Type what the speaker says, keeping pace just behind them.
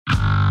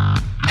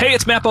Hey,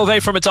 it's Matt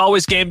Bove from It's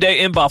Always Game Day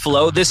in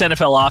Buffalo. This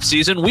NFL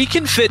offseason, we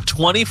can fit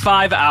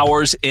 25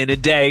 hours in a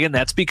day, and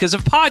that's because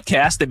of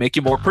podcasts. They make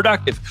you more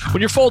productive.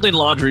 When you're folding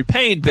laundry,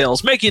 paying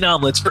bills, making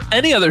omelets, or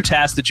any other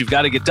task that you've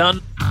got to get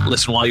done,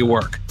 listen while you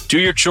work. Do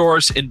your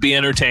chores and be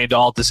entertained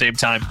all at the same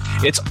time.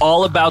 It's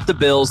all about the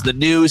Bills, the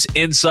news,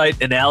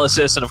 insight,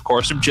 analysis, and of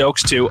course some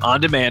jokes too,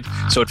 on demand,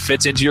 so it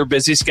fits into your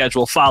busy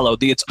schedule. Follow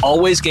the It's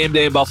Always Game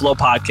Day in Buffalo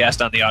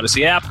podcast on the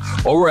Odyssey app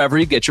or wherever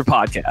you get your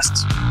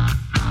podcasts.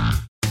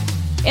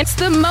 It's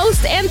the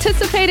most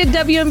anticipated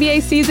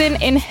WNBA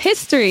season in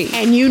history.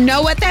 And you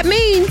know what that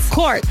means.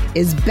 Court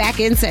is back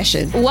in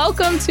session.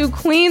 Welcome to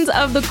Queens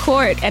of the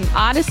Court, an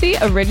Odyssey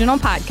original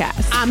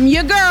podcast. I'm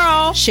your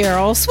girl,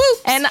 Cheryl Swoop.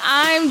 And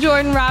I'm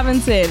Jordan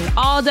Robinson.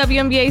 All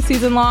WNBA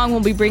season long,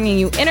 we'll be bringing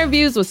you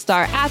interviews with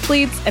star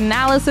athletes,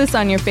 analysis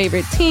on your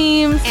favorite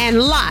teams,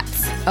 and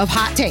lots of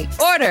hot takes.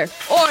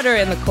 Order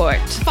in the court.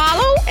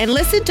 Follow and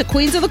listen to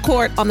Queens of the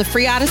Court on the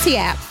free Odyssey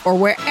app or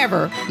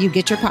wherever you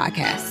get your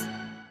podcasts.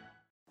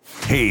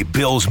 Hey,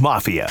 Bills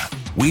Mafia.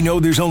 We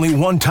know there's only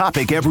one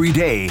topic every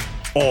day.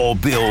 All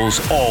Bills,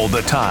 all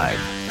the time.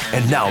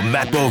 And now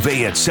Matt Bove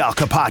and Sal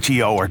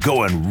Capaccio are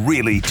going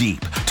really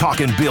deep,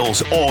 talking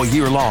Bills all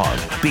year long,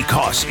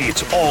 because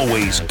it's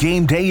always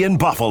game day in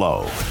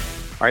Buffalo. All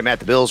right, Matt,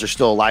 the Bills are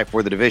still alive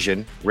for the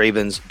division.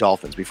 Ravens,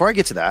 Dolphins. Before I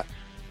get to that,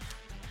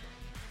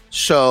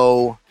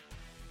 so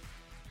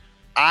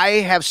I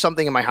have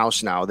something in my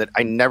house now that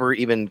I never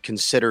even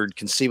considered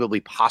conceivably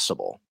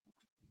possible.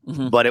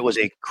 Mm-hmm. But it was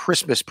a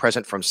Christmas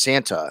present from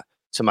Santa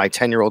to my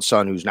 10-year-old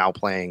son who's now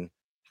playing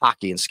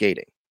hockey and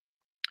skating.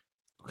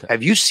 Okay.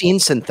 Have you seen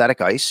synthetic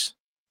ice?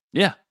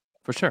 Yeah,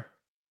 for sure.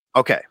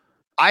 Okay.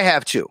 I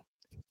have too.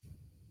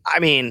 I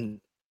mean,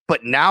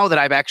 but now that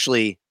I've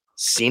actually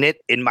seen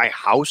it in my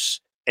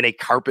house in a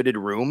carpeted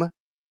room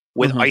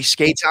with ice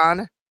skates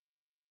on,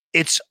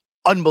 it's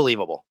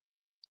unbelievable.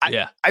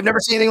 I've never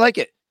seen anything like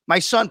it. My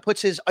son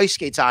puts his ice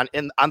skates on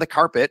the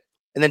carpet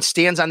and then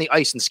stands on the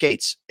ice and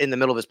skates in the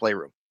middle of his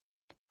playroom.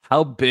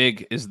 How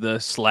big is the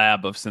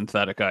slab of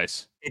synthetic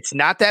ice? It's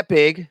not that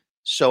big.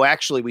 So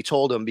actually, we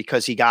told him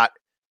because he got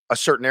a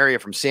certain area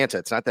from Santa.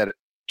 It's not that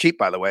cheap,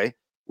 by the way.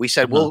 We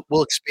said, we'll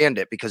expand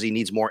it because he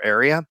needs more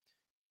area.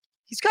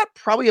 He's got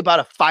probably about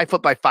a 5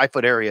 foot by 5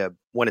 foot area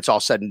when it's all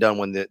said and done,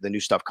 when the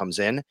new stuff comes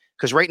in.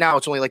 Because right now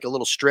it's only like a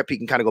little strip. He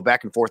can kind of go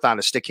back and forth on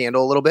a stick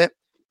handle a little bit.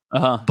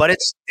 But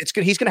it's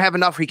good. He's going to have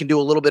enough where he can do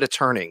a little bit of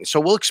turning. So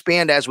we'll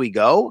expand as we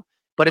go,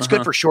 but it's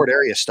good for short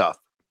area stuff.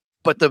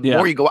 But the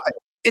more you go,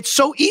 it's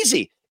so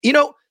easy. You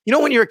know,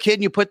 when you're a kid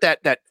and you put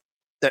that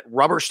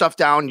rubber stuff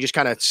down, you just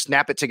kind of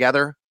snap it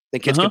together,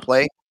 then kids can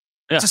play.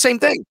 Yeah. It's the same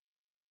thing,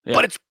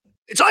 but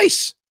it's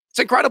ice. It's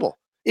incredible.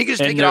 You can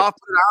just take it off,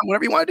 put it on,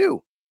 whatever you want to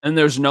do. And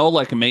there's no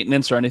like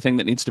maintenance or anything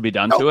that needs to be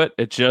done to it.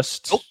 It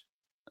just,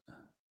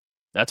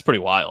 that's pretty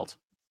wild.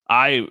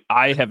 I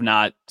have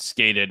not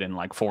skated in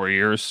like 4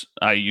 years.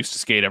 I used to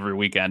skate every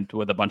weekend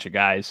with a bunch of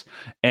guys,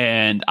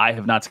 and I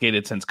have not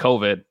skated since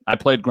COVID. I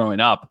played growing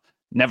up.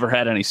 Never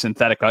had any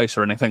synthetic ice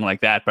or anything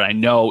like that. But I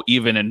know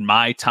even in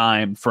my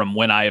time from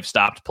when I have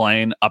stopped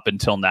playing up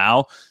until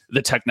now,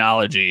 the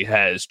technology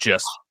has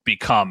just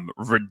become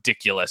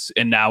ridiculous.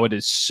 And now it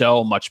is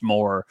so much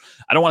more,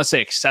 I don't want to say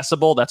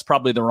accessible. That's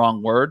probably the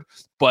wrong word.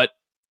 But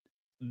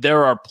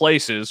there are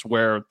places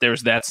where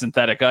there's that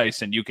synthetic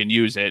ice and you can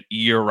use it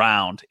year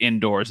round,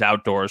 indoors,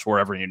 outdoors,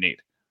 wherever you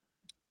need.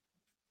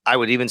 I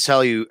would even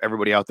tell you,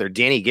 everybody out there,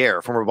 Danny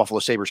Gare, former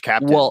Buffalo Sabres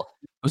captain. Well,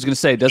 I was going to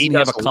say, doesn't he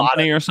have a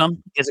company or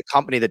something? He has a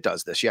company that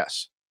does this,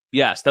 yes.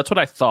 Yes, that's what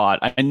I thought.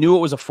 I knew it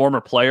was a former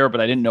player, but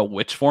I didn't know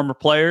which former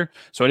player,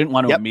 so I didn't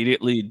want to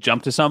immediately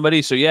jump to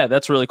somebody. So, yeah,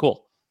 that's really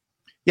cool.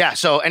 Yeah,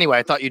 so anyway,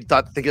 I thought you'd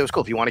think it was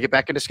cool. If you want to get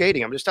back into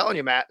skating, I'm just telling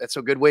you, Matt, that's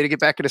a good way to get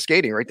back into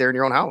skating right there in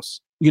your own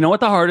house. You know what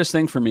the hardest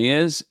thing for me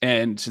is,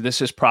 and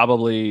this is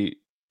probably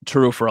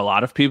true for a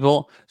lot of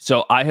people.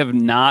 So I have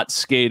not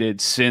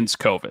skated since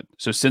COVID.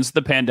 So since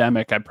the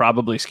pandemic, I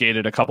probably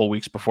skated a couple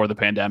weeks before the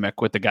pandemic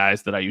with the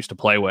guys that I used to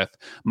play with.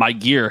 My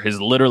gear has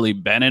literally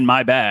been in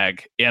my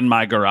bag in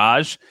my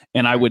garage,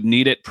 and I would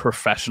need it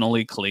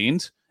professionally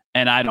cleaned.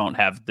 And I don't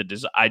have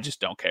I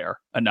just don't care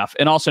enough.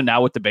 And also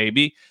now with the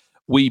baby,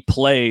 we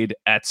played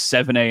at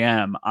 7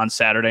 a.m. on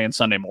Saturday and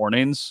Sunday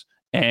mornings.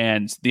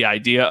 And the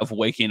idea of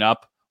waking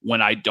up when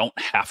I don't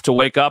have to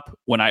wake up,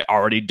 when I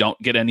already don't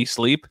get any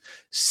sleep,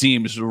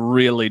 seems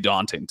really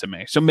daunting to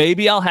me. So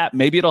maybe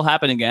maybe it'll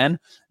happen again.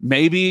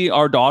 Maybe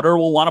our daughter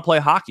will want to play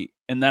hockey,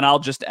 and then I'll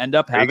just end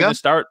up having to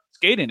start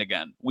skating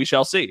again. We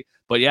shall see.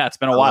 But yeah, it's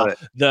been a while.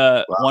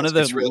 One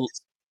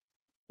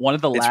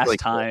of the last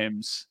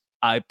times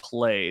I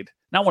played,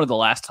 not one of the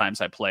last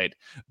times I played,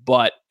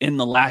 but in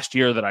the last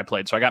year that I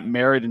played. So I got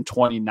married in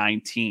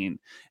 2019.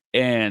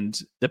 And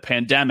the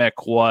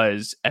pandemic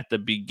was at the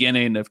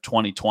beginning of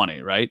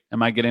 2020, right?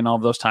 Am I getting all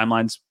of those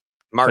timelines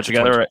put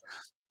together? Right?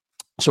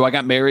 So I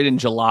got married in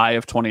July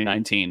of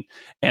 2019,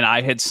 and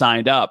I had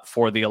signed up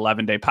for the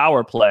 11-day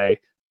power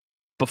play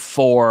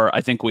before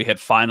I think we had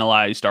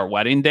finalized our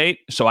wedding date.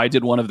 So I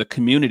did one of the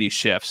community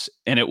shifts,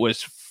 and it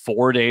was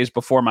 4 days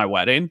before my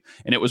wedding.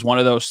 And it was one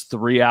of those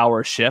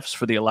 3-hour shifts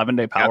for the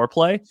 11-day power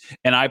play.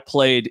 And I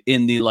played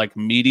in the like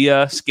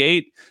media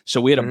skate. So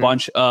we had a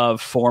bunch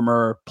of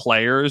former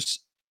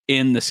players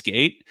in the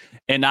skate.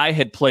 And I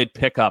had played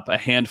pickup a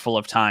handful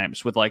of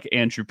times with like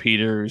Andrew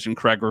Peters and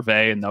Craig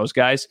Revay and those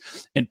guys.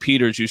 And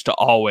Peters used to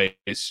always,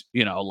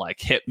 you know,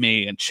 like hit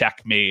me and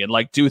check me and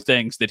like do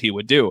things that he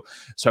would do.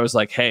 So I was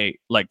like, hey,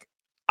 like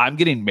I'm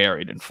getting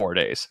married in 4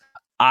 days.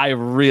 I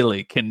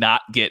really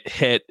cannot get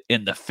hit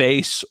in the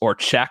face or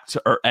checked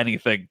or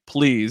anything.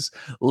 Please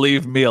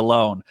leave me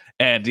alone.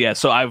 And yeah,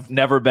 so I've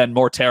never been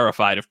more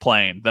terrified of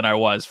playing than I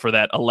was for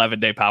that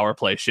 11-day power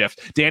play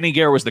shift. Danny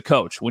Gare was the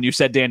coach. When you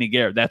said Danny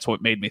Gare, that's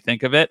what made me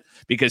think of it,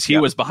 because he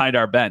was behind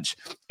our bench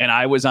and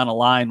I was on a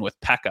line with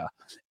Pekka.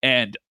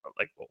 And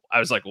like, I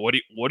was like, what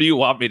do you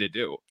want me to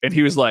do? And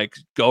he was like,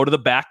 go to the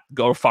back,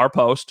 go far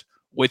post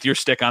with your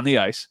stick on the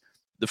ice.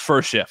 The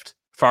first shift,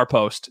 far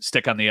post,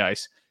 stick on the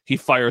ice. He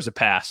fires a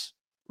pass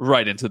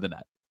right into the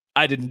net.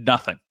 I did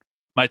nothing.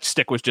 My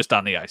stick was just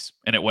on the ice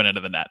and it went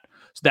into the net.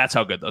 So that's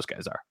how good those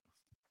guys are.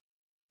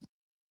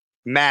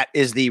 Matt,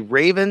 is the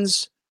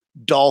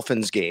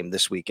Ravens-Dolphins game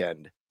this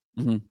weekend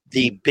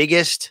the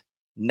biggest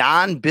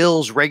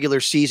non-Bills regular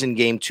season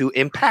game to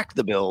impact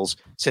the Bills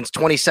since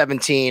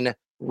 2017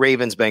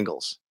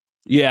 Ravens-Bengals?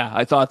 Yeah,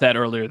 I thought that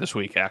earlier this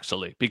week,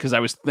 actually, because I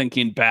was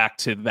thinking back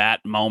to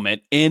that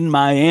moment in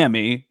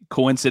Miami,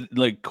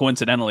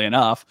 coincidentally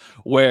enough,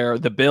 where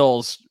the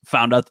Bills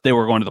found out that they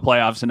were going to the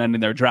playoffs and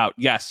ending their drought.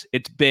 Yes,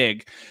 it's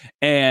big.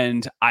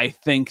 And I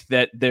think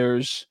that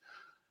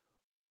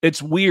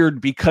it's weird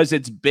because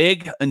it's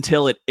big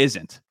until it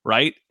isn't,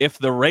 right? If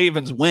the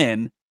Ravens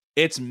win,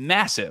 it's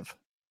massive,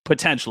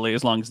 potentially,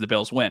 as long as the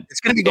Bills win. It's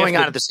going to be going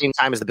on at the same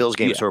time as the Bills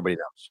game, so everybody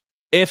knows.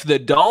 If the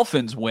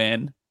Dolphins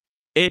win,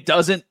 it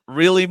doesn't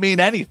really mean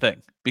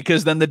anything,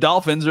 because then the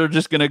Dolphins are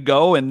just going to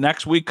go and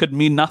next week could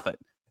mean nothing.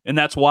 And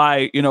that's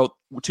why, you know,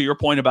 to your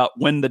point about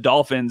when the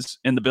Dolphins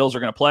and the Bills are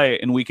going to play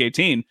in week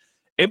 18,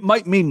 it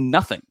might mean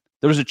nothing.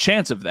 There's a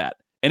chance of that.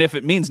 And if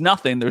it means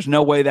nothing, there's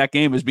no way that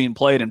game is being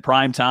played in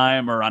prime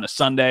time or on a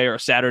Sunday or a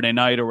Saturday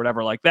night or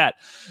whatever like that.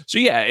 So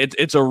yeah,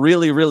 it's a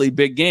really, really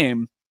big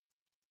game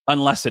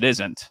unless it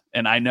isn't.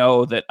 And I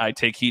know that I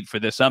take heat for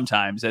this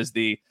sometimes as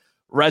the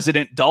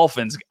resident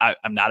Dolphins.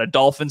 I'm not a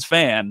Dolphins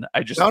fan.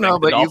 I just think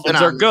the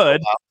Dolphins are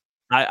good.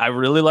 I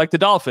really like the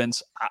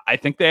Dolphins. I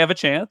think they have a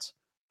chance.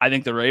 I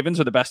think the Ravens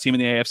are the best team in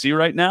the AFC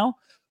right now,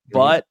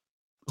 but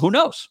who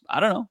knows? I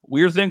don't know.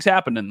 Weird things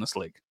happen in this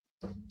league.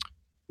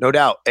 No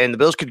doubt. And the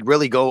Bills could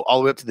really go all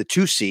the way up to the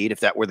 2 seed.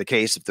 If that were the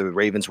case, if the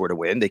Ravens were to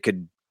win, they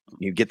could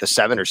get the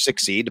 7 or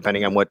 6 seed,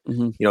 depending on what,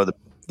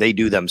 they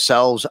do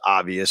themselves,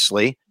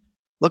 obviously.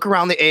 Look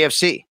around the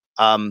AFC.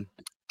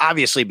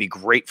 Obviously, it'd be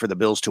great for the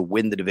Bills to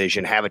win the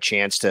division, have a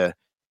chance to,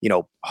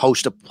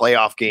 host a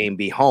playoff game,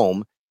 be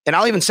home. And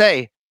I'll even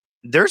say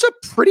there's a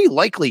pretty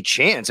likely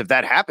chance if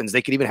that happens,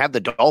 they could even have the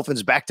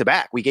Dolphins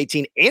back-to-back, week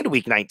 18 and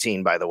week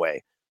 19, by the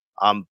way.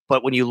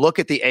 But when you look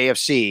at the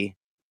AFC,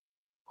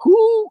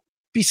 who,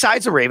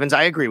 besides the Ravens,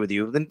 I agree with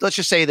you. Then let's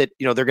just say that,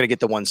 they're going to get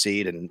the 1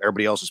 seed and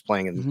everybody else is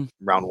playing in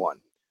round 1.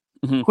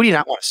 Who do you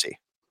not want to see?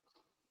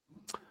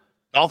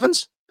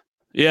 Dolphins?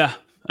 Yeah.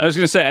 I was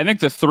going to say, I think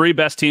the 3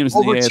 best teams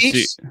in the AFC.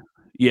 Chiefs?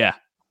 Yeah.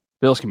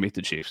 Bills can beat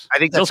the Chiefs. I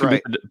think that's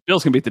right.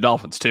 Bills can beat the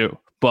Dolphins too,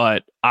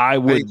 but I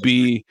would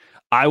be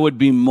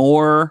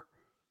more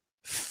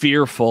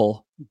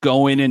fearful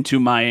going into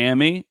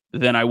Miami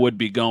than I would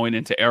be going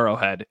into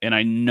Arrowhead. And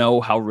I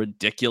know how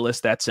ridiculous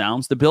that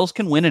sounds. The Bills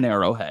can win in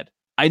Arrowhead.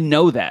 I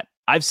know that.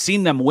 I've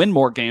seen them win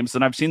more games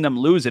than I've seen them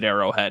lose at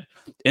Arrowhead.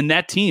 And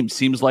that team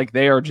seems like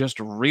they are just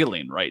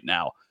reeling right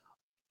now.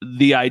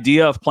 The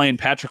idea of playing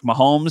Patrick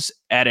Mahomes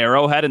at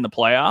Arrowhead in the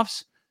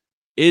playoffs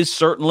is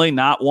certainly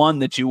not one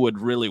that you would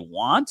really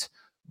want,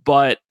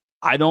 but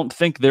I don't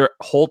think their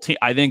whole team,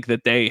 I think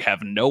that they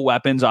have no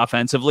weapons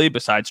offensively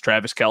besides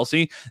Travis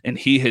Kelce, and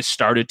he has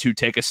started to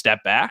take a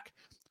step back.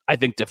 I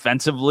think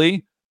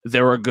defensively,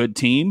 they're a good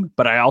team,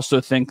 but I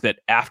also think that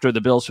after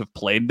the Bills have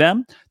played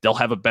them, they'll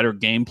have a better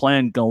game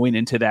plan going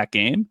into that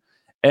game.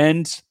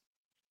 And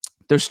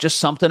there's just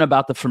something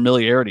about the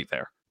familiarity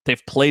there.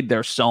 They've played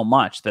there so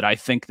much that I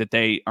think that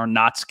they are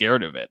not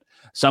scared of it.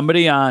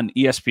 Somebody on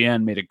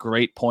ESPN made a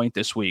great point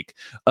this week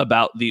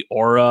about the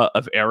aura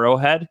of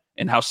Arrowhead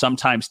and how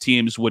sometimes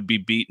teams would be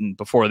beaten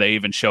before they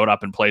even showed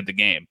up and played the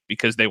game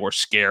because they were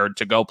scared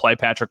to go play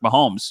Patrick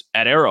Mahomes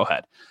at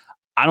Arrowhead.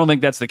 I don't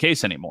think that's the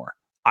case anymore.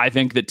 I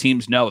think that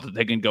teams know that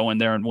they can go in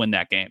there and win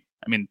that game.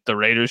 I mean, the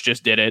Raiders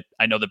just did it.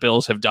 I know the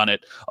Bills have done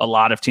it. A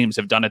lot of teams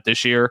have done it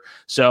this year.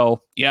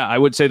 So, yeah, I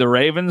would say the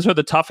Ravens are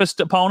the toughest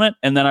opponent,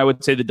 and then I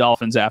would say the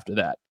Dolphins after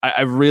that.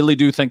 I really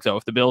do think, though,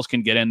 if the Bills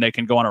can get in, they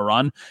can go on a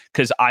run,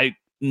 because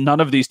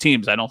none of these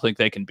teams I don't think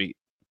they can beat.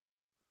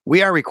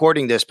 We are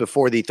recording this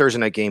before the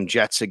Thursday night game,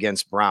 Jets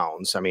against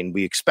Browns. I mean,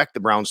 we expect the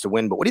Browns to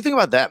win, but what do you think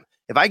about them?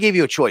 If I gave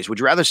you a choice, would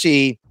you rather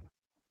see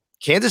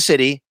Kansas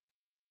City,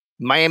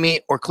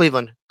 Miami, or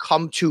Cleveland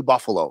come to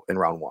Buffalo in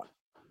round 1?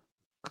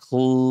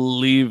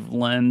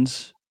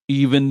 Cleveland,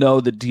 even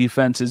though the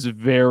defense is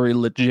very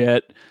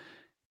legit,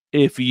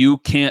 if you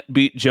can't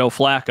beat Joe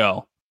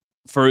Flacco,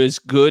 for as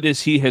good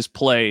as he has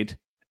played,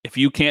 if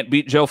you can't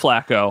beat Joe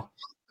Flacco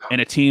and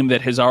a team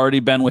that has already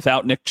been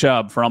without Nick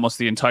Chubb for almost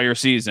the entire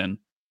season,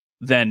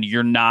 then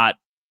you're not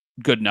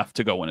good enough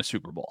to go win a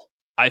Super Bowl.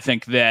 I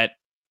think that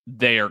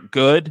they are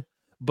good,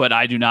 but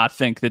I do not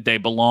think that they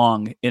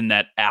belong in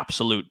that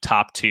absolute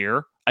top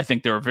tier. I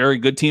think they're a very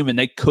good team and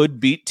they could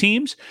beat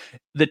teams.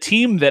 The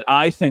team that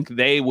I think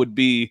they would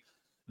be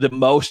the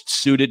most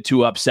suited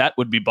to upset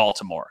would be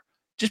Baltimore.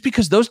 Just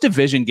because those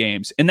division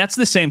games, and that's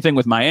the same thing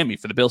with Miami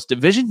for the Bills,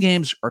 division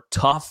games are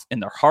tough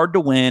and they're hard to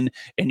win.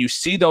 And you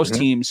see those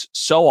teams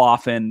so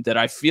often that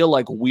I feel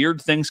like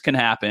weird things can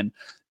happen.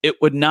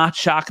 It would not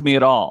shock me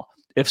at all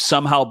if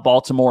somehow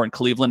Baltimore and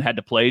Cleveland had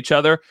to play each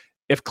other,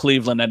 if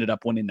Cleveland ended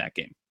up winning that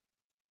game.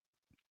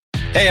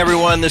 Hey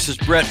everyone, this is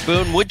Brett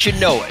Boone. Would you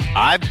know it?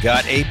 I've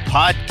got a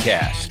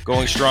podcast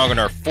going strong in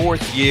our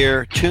 4th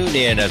year. Tune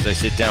in as I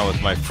sit down with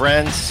my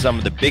friends, some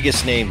of the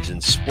biggest names in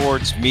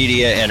sports,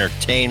 media,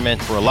 entertainment,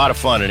 for a lot of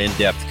fun and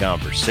in-depth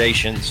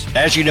conversations.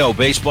 As you know,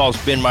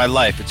 baseball's been my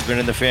life. It's been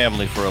in the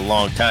family for a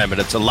long time, but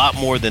it's a lot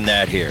more than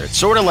that here. It's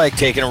sort of like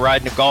taking a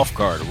ride in a golf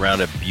cart around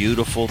a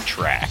beautiful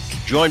track.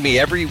 Join me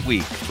every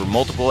week for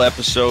multiple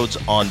episodes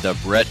on the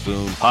Brett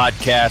Boone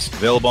Podcast,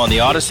 available on the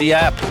Odyssey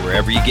app or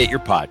wherever you get your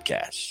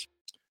podcasts.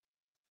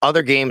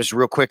 Other games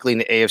real quickly in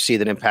the AFC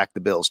that impact the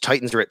Bills.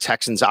 Titans are at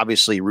Texans.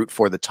 Obviously, root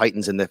for the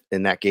Titans in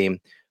that game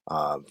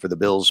for the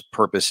Bills'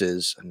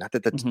 purposes. Not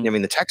that I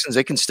mean, the Texans,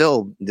 they're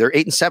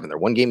 8-7. They're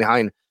one game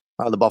behind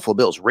the Buffalo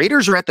Bills.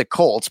 Raiders are at the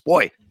Colts.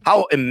 Boy,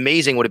 how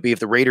amazing would it be if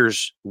the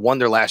Raiders won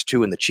their last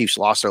 2 and the Chiefs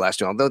lost their last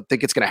 2? I don't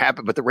think it's going to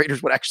happen, but the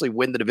Raiders would actually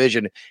win the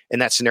division in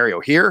that scenario.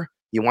 Here,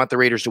 you want the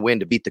Raiders to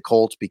win to beat the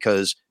Colts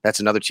because that's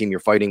another team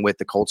you're fighting with.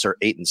 The Colts are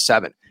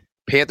 8-7.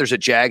 Panthers at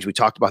Jags. We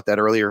talked about that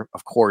earlier.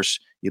 Of course,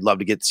 you'd love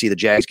to see the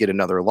Jags get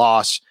another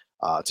loss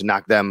to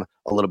knock them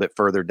a little bit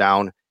further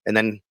down. And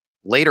then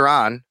later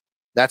on,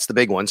 that's the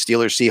big one.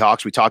 Steelers,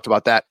 Seahawks. We talked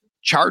about that.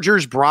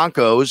 Chargers,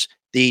 Broncos.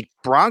 The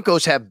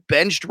Broncos have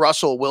benched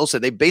Russell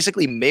Wilson. They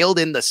basically mailed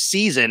in the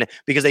season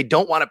because they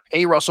don't want to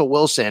pay Russell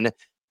Wilson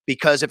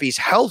because if he's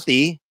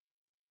healthy,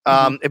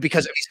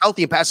 because if he's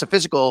healthy and passes a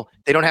physical,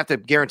 they don't have to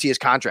guarantee his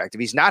contract.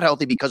 If he's not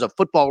healthy because of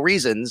football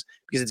reasons,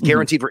 because it's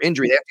guaranteed for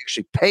injury, they have to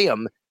actually pay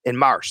him in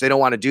March. They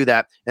don't want to do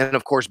that. And then,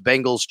 of course,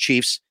 Bengals,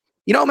 Chiefs.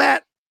 You know,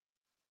 Matt,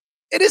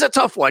 it is a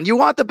tough one. You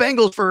want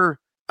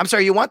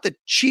you want the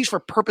Chiefs for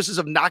purposes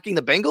of knocking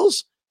the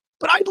Bengals,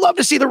 but I'd love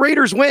to see the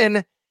Raiders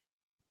win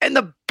and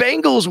the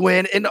Bengals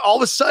win. And all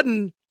of a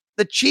sudden,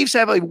 the Chiefs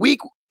have a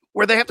week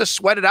where they have to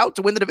sweat it out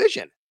to win the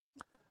division.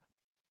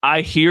 I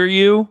hear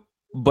you,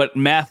 but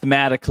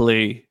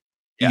mathematically,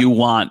 you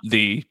want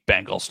the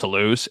Bengals to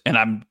lose.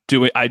 And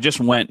I just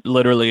went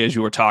literally as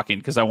you were talking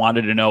because I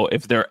wanted to know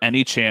if there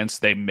any chance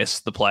they miss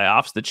the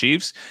playoffs, the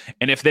Chiefs.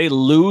 And if they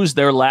lose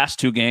their last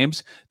 2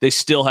 games, they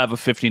still have a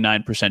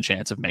 59%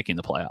 chance of making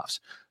the playoffs.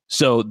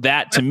 So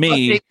that to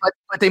me,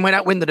 but they might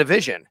not win the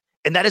division.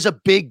 And that is a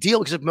big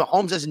deal because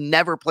Mahomes has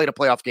never played a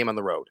playoff game on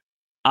the road.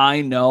 I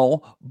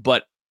know,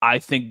 but I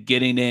think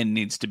getting in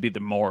needs to be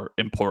the more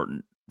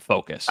important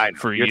focus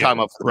for You're you, talking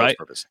about for the right? Bills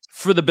purposes.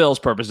 For the Bills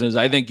purposes,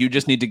 I think you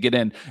just need to get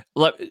in.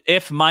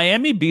 If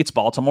Miami beats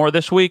Baltimore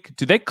this week,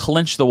 do they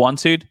clinch the 1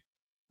 seed?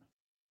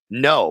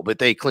 No, but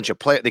they clinch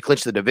they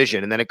clinch the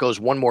division, and then it goes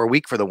one more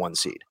week for the 1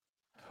 seed.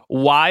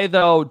 Why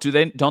though?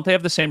 Don't they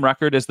have the same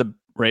record as the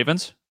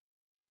Ravens?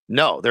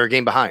 No, they're a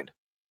game behind.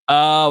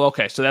 Oh,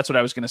 okay. So that's what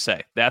I was going to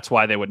say. That's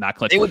why they would not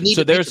clinch. They would need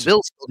to beat the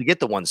Bills to get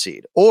the 1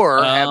 seed,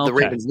 or have the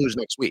Ravens lose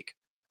next week.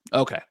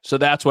 Okay, so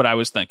that's what I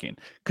was thinking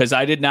because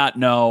I did not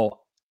know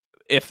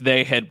if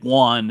they had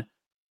won,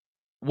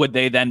 would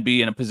they then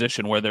be in a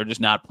position where they're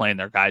just not playing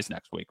their guys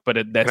next week? But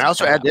that's. And I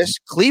also add this: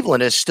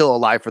 Cleveland is still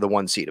alive for the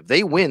 1 seed. If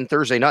they win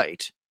Thursday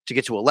night to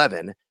get to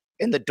 11,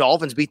 and the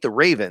Dolphins beat the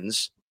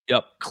Ravens,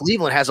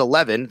 Cleveland has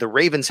 11. The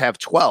Ravens have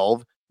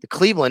 12. The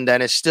Cleveland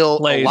then is still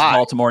plays alive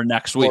Baltimore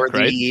next week, for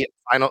right? The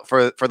final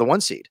for the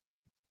 1 seed.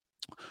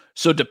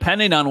 So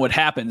depending on what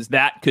happens,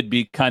 that could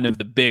be kind of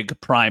the big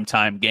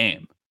primetime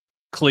game,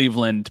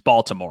 Cleveland,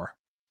 Baltimore.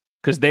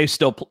 Because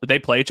they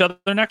play each other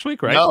next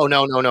week, right?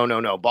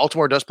 No.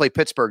 Baltimore does play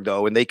Pittsburgh,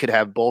 though, and they could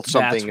have both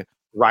something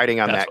riding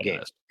on that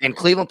game. And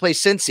Cleveland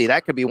plays Cincy.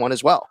 That could be one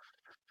as well.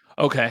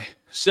 Okay.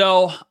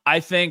 So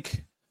I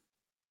think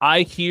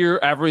I hear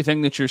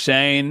everything that you're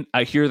saying.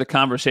 I hear the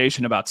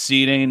conversation about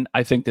seeding.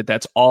 I think that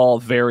that's all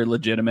very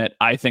legitimate.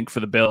 I think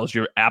for the Bills,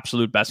 your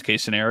absolute best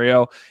case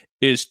scenario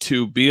is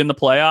to be in the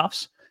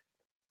playoffs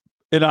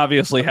and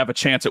obviously have a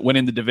chance at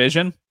winning the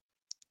division,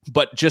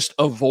 but just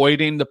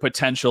avoiding the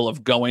potential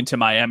of going to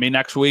Miami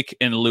next week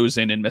and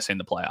losing and missing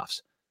the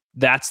playoffs.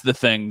 That's the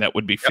thing that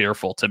would be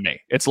fearful to me.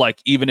 It's like,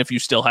 even if you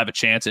still have a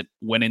chance at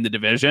winning the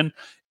division,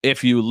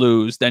 if you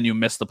lose, then you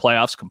miss the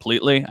playoffs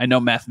completely. I know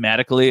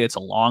mathematically it's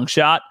a long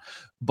shot,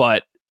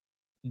 but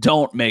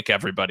don't make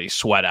everybody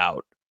sweat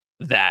out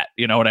that,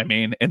 you know what I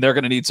mean? And they're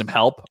going to need some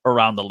help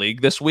around the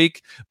league this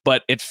week,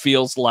 but it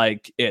feels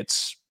like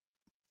it's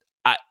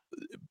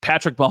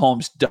Patrick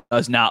Mahomes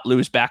does not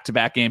lose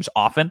back-to-back games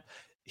often.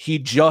 He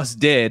just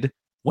did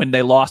when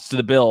they lost to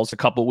the Bills a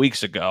couple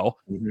weeks ago.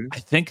 Mm-hmm. I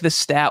think the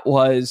stat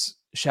was,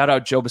 shout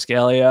out Joe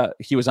Biscaglia.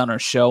 He was on our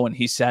show and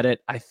he said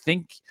it. I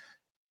think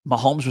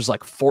Mahomes was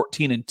like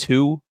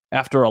 14-2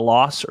 after a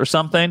loss or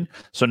something.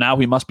 So now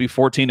he must be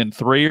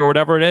 14-3 or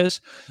whatever it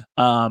is.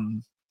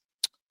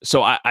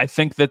 So I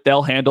think that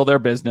they'll handle their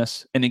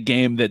business in a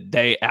game that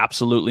they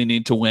absolutely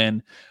need to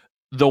win.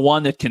 The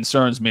one that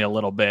concerns me a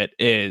little bit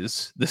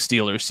is the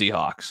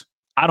Steelers-Seahawks.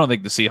 I don't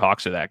think the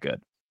Seahawks are that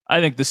good.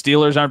 I think the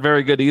Steelers aren't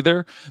very good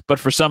either, but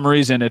for some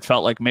reason it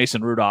felt like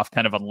Mason Rudolph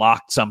kind of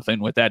unlocked something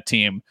with that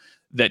team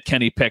that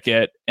Kenny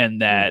Pickett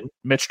and that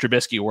Mitch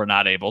Trubisky were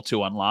not able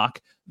to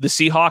unlock. The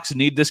Seahawks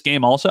need this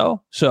game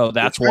also, so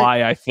that's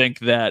why I think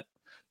that,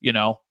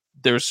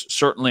 there's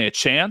certainly a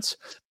chance,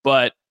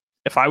 but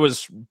if I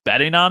was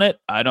betting on it,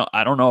 I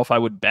don't know if I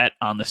would bet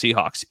on the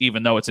Seahawks,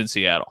 even though it's in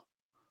Seattle.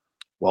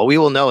 Well, we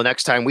will know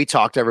next time we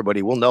talk to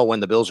everybody. We'll know when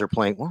the Bills are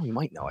playing. Well, we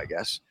might know, I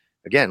guess.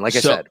 Again, like I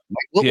said,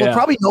 we'll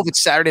probably know if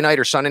it's Saturday night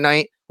or Sunday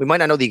night. We might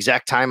not know the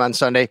exact time on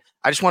Sunday.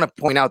 I just want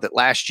to point out that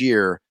last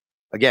year,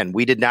 again,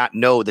 we did not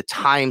know the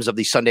times of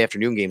the Sunday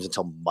afternoon games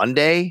until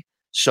Monday.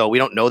 So we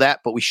don't know that,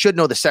 but we should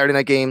know the Saturday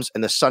night games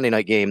and the Sunday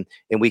night game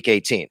in week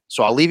 18.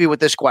 So I'll leave you with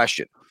this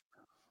question.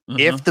 Mm-hmm.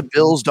 If the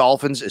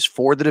Bills-Dolphins is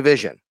for the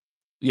division,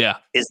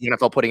 is the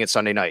NFL putting it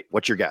Sunday night?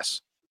 What's your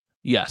guess?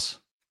 Yes,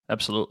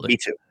 absolutely. Me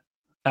too.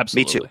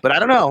 Absolutely. Me too. But I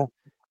don't know.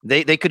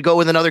 They could go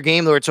with another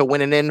game where it's a win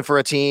and in for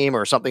a team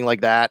or something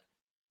like that.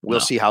 We'll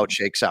see how it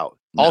shakes out.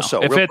 No.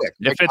 Also, if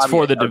it's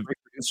for the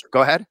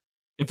go ahead.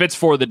 If it's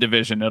for the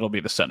division, it'll be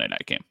the Sunday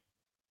night game.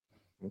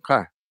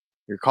 Okay.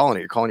 You're calling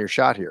it. You're calling your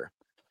shot here.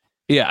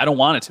 Yeah, I don't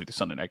want it to be the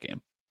Sunday night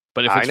game.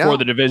 But if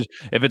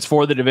it's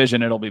for the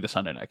division, it'll be the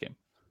Sunday night game.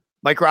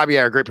 Mike Robbie,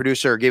 our great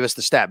producer, gave us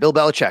the stat. Bill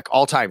Belichick,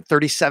 all-time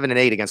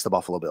 37-8 against the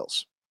Buffalo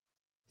Bills.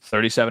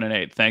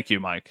 37-8. Thank you,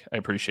 Mike. I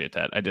appreciate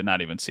that. I did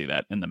not even see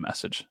that in the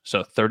message.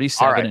 So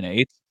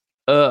 37-8.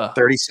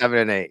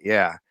 37-8.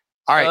 Yeah.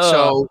 All right.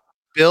 So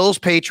Bills,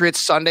 Patriots,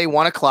 Sunday,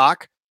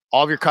 1:00.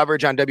 All of your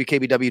coverage on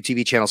WKBW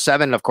TV Channel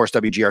 7. And of course,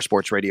 WGR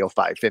Sports Radio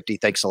 550.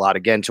 Thanks a lot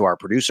again to our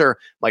producer,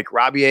 Mike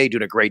Robier,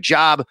 doing a great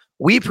job.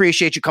 We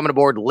appreciate you coming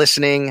aboard,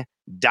 listening,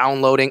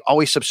 downloading.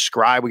 Always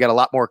subscribe. We got a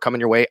lot more coming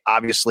your way,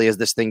 obviously, as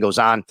this thing goes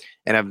on.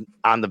 And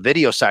on the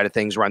video side of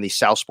things, we're on the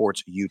South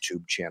Sports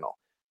YouTube channel.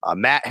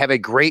 Matt, have a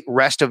great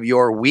rest of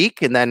your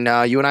week, and then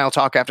you and I will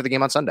talk after the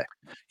game on Sunday.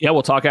 Yeah,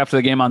 we'll talk after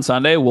the game on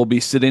Sunday. We'll be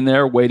sitting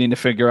there waiting to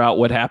figure out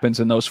what happens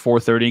in those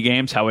 4:30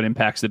 games, how it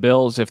impacts the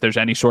Bills. If there's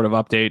any sort of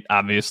update,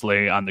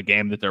 obviously, on the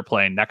game that they're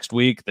playing next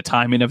week, the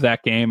timing of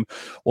that game,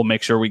 we'll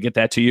make sure we get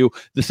that to you.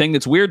 The thing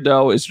that's weird,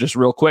 though, is just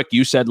real quick.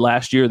 You said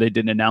last year they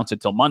didn't announce it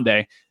till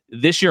Monday.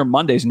 This year,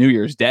 Monday's New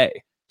Year's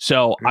Day.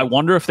 So I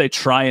wonder if they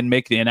try and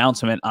make the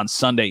announcement on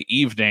Sunday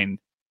evening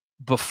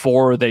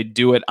before they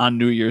do it on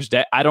New Year's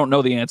Day. I don't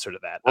know the answer to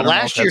that. Well,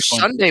 last year,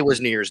 Sunday was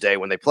New Year's Day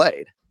when they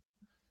played.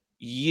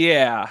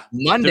 Yeah.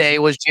 Monday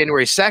was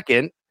January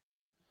 2nd.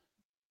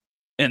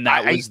 And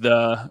that was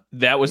the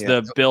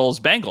Bills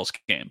Bengals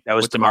game. That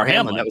was Damar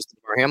Hamlin. That was the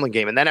Damar Hamlin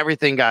game. And then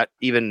everything got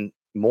even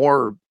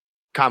more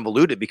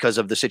convoluted because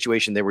of the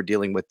situation they were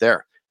dealing with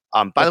there.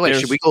 By the way,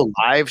 should we go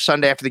live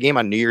Sunday after the game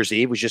on New Year's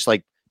Eve? We just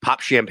like pop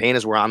champagne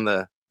as we're on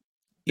the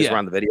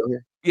video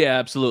here. Yeah,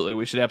 absolutely.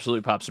 We should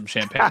absolutely pop some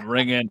champagne.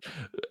 Ring in.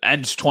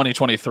 Ends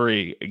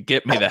 2023.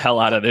 Get me the hell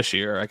out of this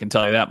year. I can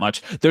tell you that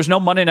much. There's no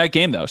Monday night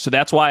game, though. So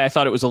that's why I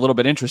thought it was a little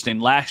bit interesting.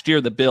 Last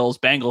year, the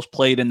Bills-Bengals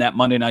played in that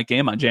Monday night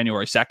game on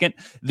January 2nd.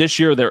 This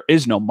year, there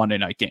is no Monday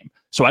night game.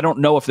 So I don't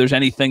know if there's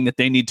anything that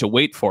they need to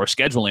wait for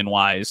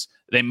scheduling-wise.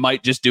 They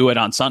might just do it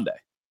on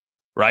Sunday,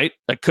 right?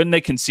 Like, couldn't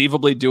they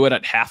conceivably do it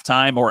at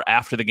halftime or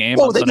after the game?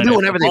 Well, they can do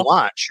whenever they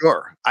want,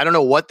 sure. I don't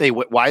know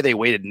why they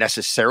waited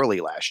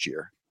necessarily last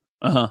year.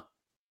 Uh-huh.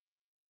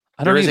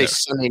 There is a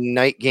Sunday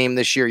night game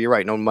this year. You're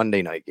right. No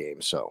Monday night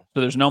game. So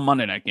there's no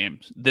Monday night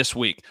games this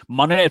week.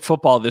 Monday Night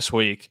Football this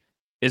week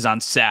is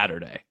on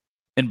Saturday.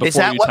 And before is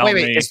that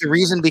wait, is the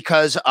reason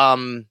because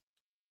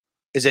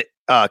is it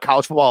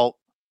college football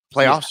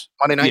playoffs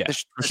Monday night? Yeah,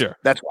 for sure.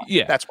 That's why.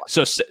 Yeah, that's why.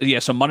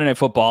 So Monday Night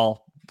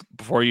Football.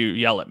 Before you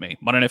yell at me,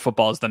 Monday Night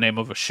Football is the name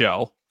of a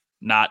show,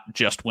 not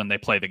just when they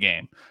play the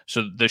game.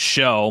 So the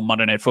show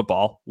Monday Night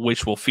Football,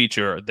 which will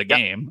feature the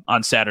game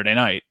on Saturday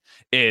night,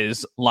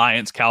 is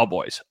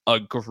Lions-Cowboys, a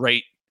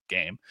great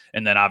game.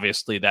 And then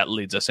obviously that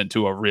leads us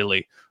into a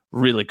really,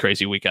 really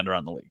crazy weekend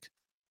around the league.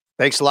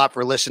 Thanks a lot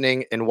for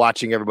listening and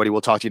watching, everybody.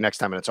 We'll talk to you next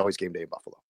time, and it's always game day in Buffalo.